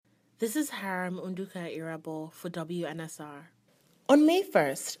This is Haram Unduka Irabo for WNSR. On May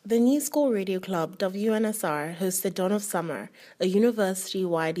 1st, the New School Radio Club WNSR hosted Dawn of Summer, a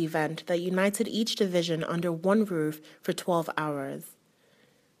university-wide event that united each division under one roof for 12 hours.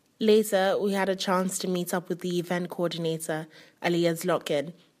 Later, we had a chance to meet up with the event coordinator, Aliyah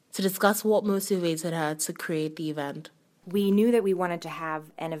Zlotkin, to discuss what motivated her to create the event. We knew that we wanted to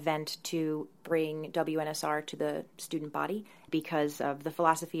have an event to bring WNSR to the student body because of the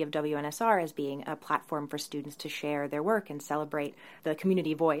philosophy of WNSR as being a platform for students to share their work and celebrate the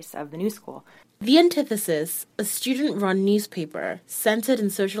community voice of the New School. The Antithesis, a student-run newspaper centered in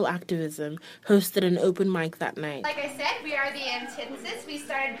social activism, hosted an open mic that night. Like I said, we are the Antithesis. We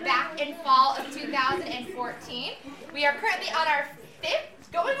started back in fall of 2014. We are currently on our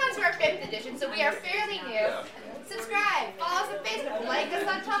going on to our 5th edition, so we are fairly new. Subscribe, follow us on Facebook, like us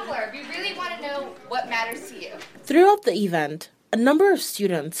on Tumblr. We really want to know what matters to you. Throughout the event, a number of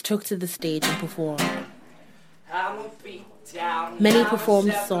students took to the stage and performed. Many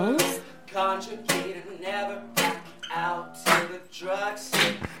performed songs, never back out to the drugs.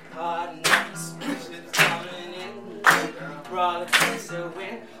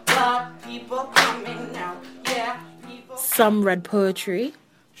 People coming out, yeah. Some read poetry.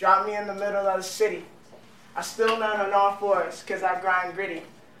 Drop me in the middle of the city. I still learn on all fours because I grind gritty.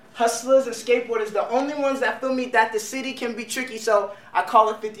 Hustlers and skateboarders, the only ones that feel me that the city can be tricky, so I call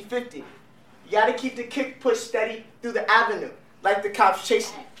it 50-50. You gotta keep the kick push steady through the avenue, like the cops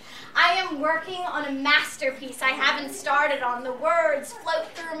chasing you. I am working on a masterpiece I haven't started on. The words float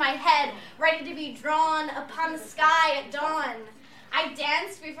through my head, ready to be drawn upon the sky at dawn. I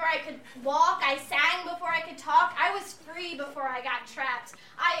danced before I could walk. I sang before I could talk. I was free before I got trapped.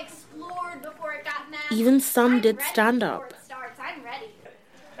 I explored before it got mad. Even some did stand up. I'm ready.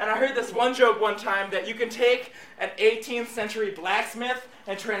 And I heard this one joke one time that you can take an 18th century blacksmith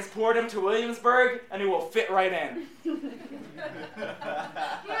and transport him to Williamsburg and he will fit right in.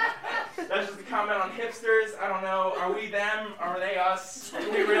 That's just a comment on hipsters. I don't know. Are we them? Are they us?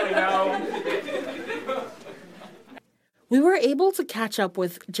 Do we really know? We were able to catch up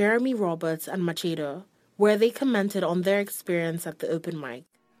with Jeremy Roberts and Machado, where they commented on their experience at the open mic.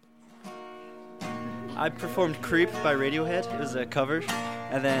 I performed Creep by Radiohead. It was a cover.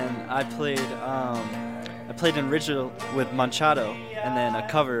 And then I played an original with Machado and then a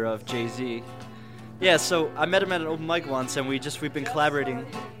cover of Jay-Z. Yeah, so I met him at an open mic once and we've been collaborating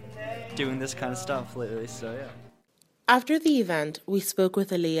doing this kind of stuff lately, so yeah. After the event, we spoke with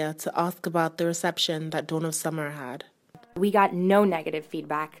Aliyah to ask about the reception that Dawn of Summer had. We got no negative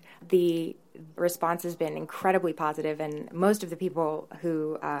feedback. The response has been incredibly positive, and most of the people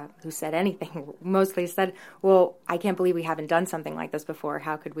who said anything mostly said, well, I can't believe we haven't done something like this before.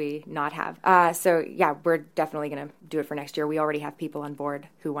 How could we not have? So, yeah, we're definitely going to do it for next year. We already have people on board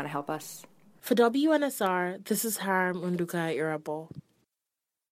who want to help us. For WNSR, this is Haram Unduka Irabo.